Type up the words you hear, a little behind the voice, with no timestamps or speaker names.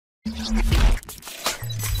In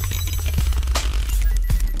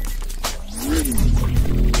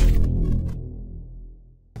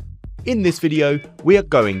this video, we are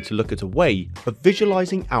going to look at a way of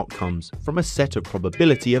visualizing outcomes from a set of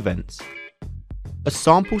probability events. A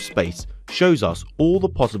sample space shows us all the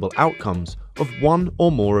possible outcomes of one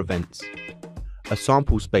or more events. A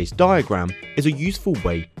sample space diagram is a useful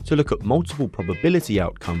way to look at multiple probability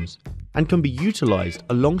outcomes and can be utilized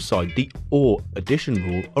alongside the OR addition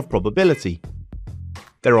rule of probability.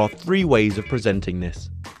 There are three ways of presenting this.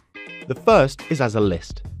 The first is as a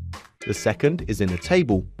list, the second is in a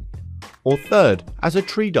table, or third as a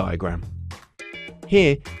tree diagram.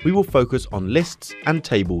 Here we will focus on lists and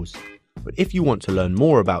tables, but if you want to learn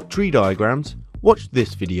more about tree diagrams, watch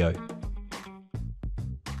this video.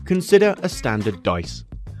 Consider a standard dice.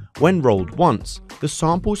 When rolled once, the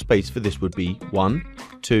sample space for this would be 1,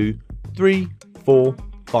 2, 3, 4,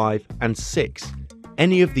 5 and 6.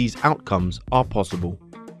 Any of these outcomes are possible.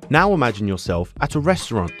 Now imagine yourself at a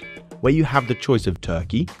restaurant where you have the choice of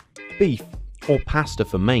turkey, beef or pasta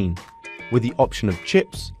for main, with the option of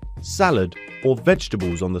chips, salad or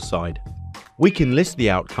vegetables on the side. We can list the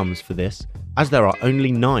outcomes for this as there are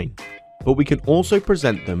only 9, but we can also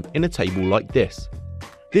present them in a table like this.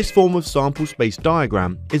 This form of sample space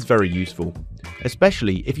diagram is very useful,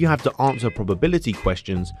 especially if you have to answer probability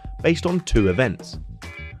questions based on 2 events.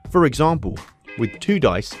 For example, with 2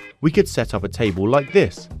 dice, we could set up a table like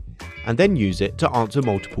this, and then use it to answer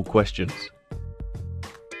multiple questions.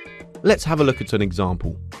 Let's have a look at an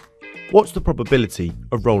example. What's the probability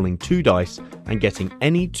of rolling 2 dice and getting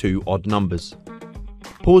any 2 odd numbers?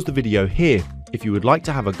 Pause the video here if you would like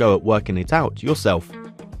to have a go at working it out yourself.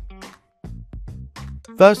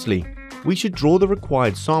 Firstly, we should draw the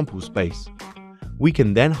required sample space. We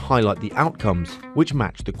can then highlight the outcomes which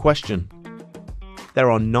match the question.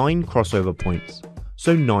 There are 9 crossover points,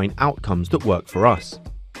 so 9 outcomes that work for us.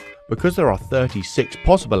 Because there are 36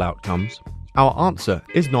 possible outcomes, our answer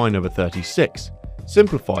is 9 over 36.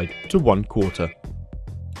 Simplified to 1/4.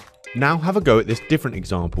 Now have a go at this different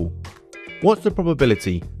example. What's the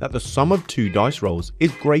probability that the sum of 2 dice rolls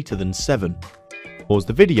is greater than 7? Pause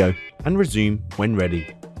the video and resume when ready.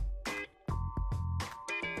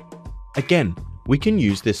 Again, we can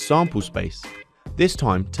use this sample space, this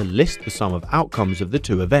time to list the sum of outcomes of the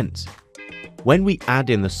 2 events. When we add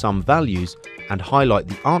in the sum values and highlight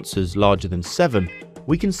the answers larger than 7,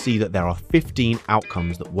 we can see that there are 15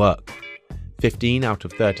 outcomes that work. 15 out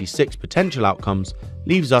of 36 potential outcomes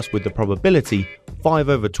leaves us with the probability 5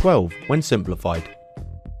 over 12 when simplified.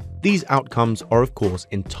 These outcomes are of course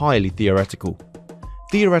entirely theoretical.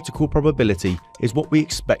 Theoretical probability is what we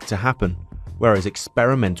expect to happen, whereas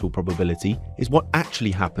experimental probability is what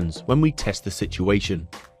actually happens when we test the situation.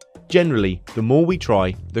 Generally, the more we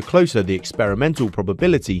try, the closer the experimental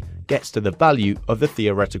probability gets to the value of the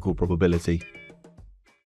theoretical probability.